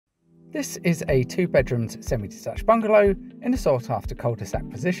This is a 2-bedroomed semi-detached bungalow in a sought-after cul-de-sac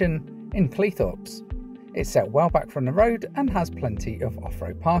position in Cleethorpes. It's set well back from the road and has plenty of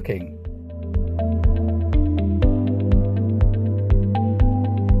off-road parking.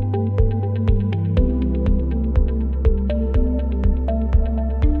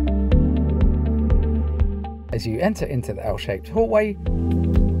 As you enter into the L-shaped hallway,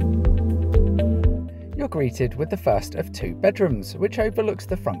 you're greeted with the first of 2 bedrooms, which overlooks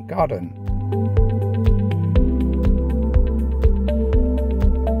the front garden.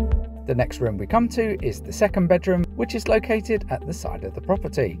 The next room we come to is the 2nd bedroom, which is located at the side of the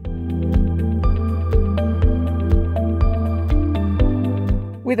property.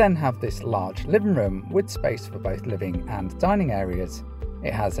 We then have this large living room with space for both living and dining areas.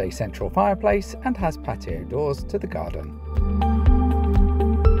 It has a central fireplace and has patio doors to the garden.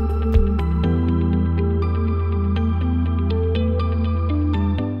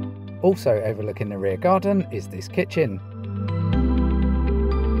 Also overlooking the rear garden is this kitchen.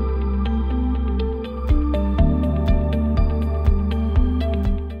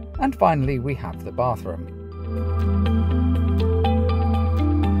 And finally we have the bathroom.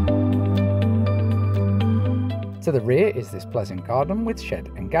 To the rear is this pleasant garden with shed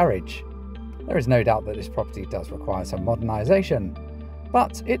and garage. There is no doubt that this property does require some modernisation,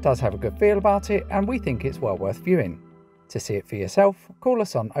 but it does have a good feel about it and we think it's well worth viewing. To see it for yourself, call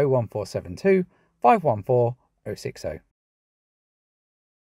us on 01472 514 060.